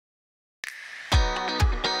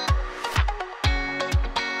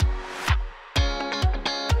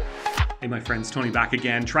Hey, my friends, Tony back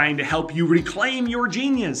again, trying to help you reclaim your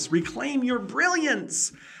genius, reclaim your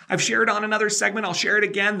brilliance. I've shared on another segment, I'll share it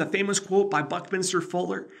again, the famous quote by Buckminster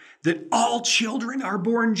Fuller, that all children are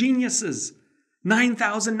born geniuses.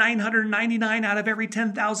 9,999 out of every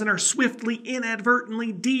 10,000 are swiftly,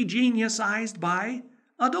 inadvertently de-geniusized by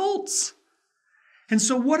adults. And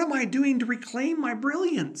so what am I doing to reclaim my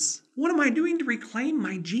brilliance? What am I doing to reclaim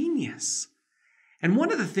my genius? And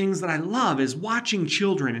one of the things that I love is watching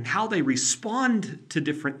children and how they respond to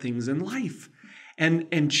different things in life.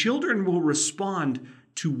 And children will respond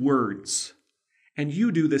to words. And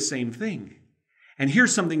you do the same thing. And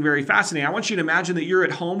here's something very fascinating. I want you to imagine that you're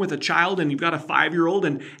at home with a child and you've got a 5-year-old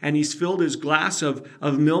and he's filled his glass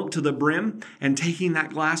of milk to the brim and taking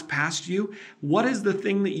that glass past you. What is the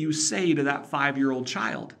thing that you say to that 5-year-old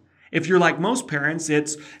child? If you're like most parents,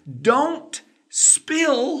 it's don't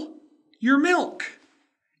spill your milk,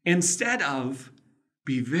 instead of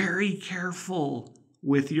be very careful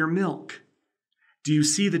with your milk. Do you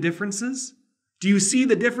see the differences? Do you see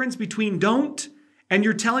the difference between don't and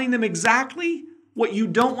you're telling them exactly what you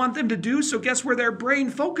don't want them to do? So guess where their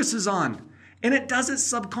brain focuses on? And it does it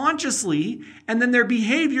subconsciously. And then their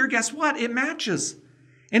behavior, guess what? It matches.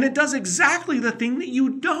 And it does exactly the thing that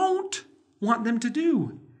you don't want them to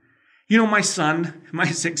do. You know, my son, my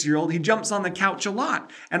 6-year-old, he jumps on the couch a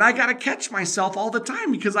lot. And I got to catch myself all the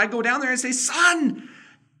time because I go down there and say, son,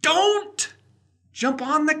 don't jump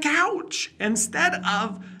on the couch. Instead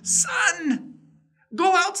of, son,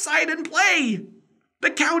 go outside and play.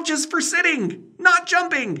 The couch is for sitting, not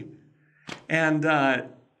jumping. And I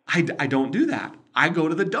don't do that. I go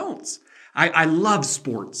to the don'ts. I love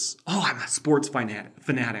sports. Oh, I'm a sports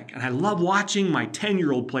fanatic. And I love watching my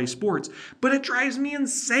 10-year-old play sports. But it drives me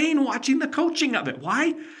insane watching the coaching of it.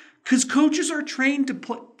 Why? Because coaches are trained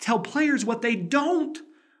to tell players what they don't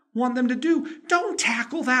want them to do. Don't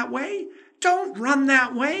tackle that way. Don't run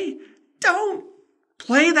that way. Don't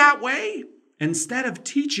play that way. Instead of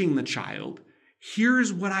teaching the child,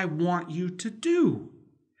 here's what I want you to do.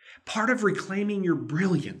 Part of reclaiming your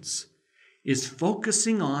brilliance is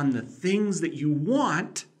focusing on the things that you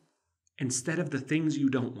want instead of the things you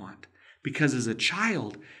don't want. Because as a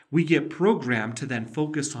child, we get programmed to then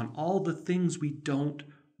focus on all the things we don't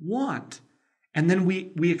want. And then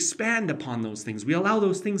we expand upon those things. We allow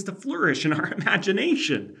those things to flourish in our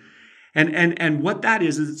imagination. And what that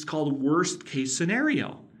is it's called worst case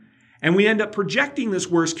scenario. And we end up projecting this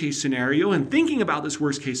worst case scenario and thinking about this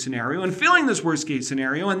worst case scenario and feeling this worst case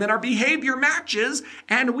scenario. And then our behavior matches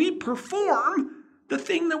and we perform the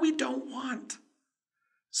thing that we don't want.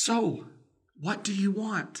 So what do you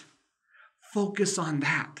want? Focus on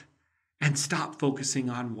that and stop focusing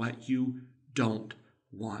on what you don't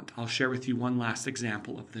want. I'll share with you one last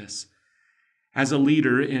example of this. As a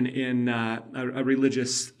leader in a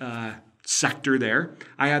religious sector there,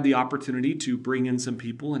 I had the opportunity to bring in some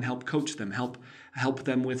people and help coach them, help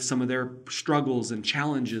them with some of their struggles and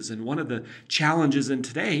challenges. And one of the challenges in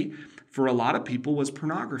today for a lot of people was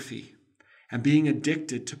pornography and being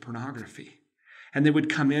addicted to pornography. And they would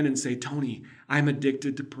come in and say, Tony, I'm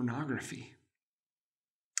addicted to pornography.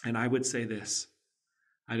 And I would say this,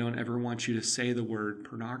 I don't ever want you to say the word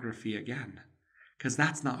pornography again, because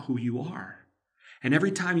that's not who you are. And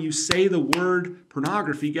every time you say the word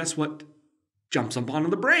pornography, guess what jumps up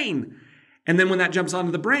onto the brain? And then when that jumps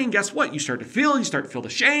onto the brain, guess what? You start to feel the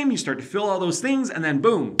shame, you start to feel all those things, and then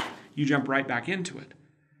boom, you jump right back into it.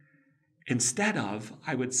 Instead of,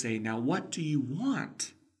 I would say, now what do you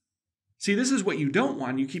want? See, this is what you don't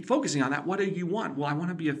want. You keep focusing on that. What do you want? Well, I want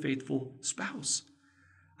to be a faithful spouse.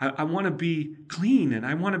 I want to be clean, and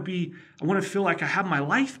I want to feel like I have my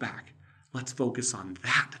life back. Let's focus on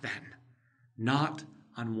that then, not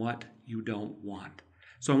on what you don't want.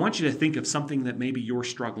 So I want you to think of something that maybe you're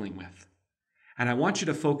struggling with. And I want you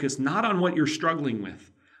to focus not on what you're struggling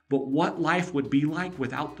with, but what life would be like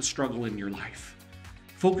without the struggle in your life.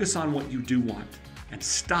 Focus on what you do want and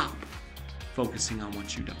stop focusing on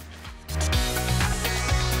what you don't.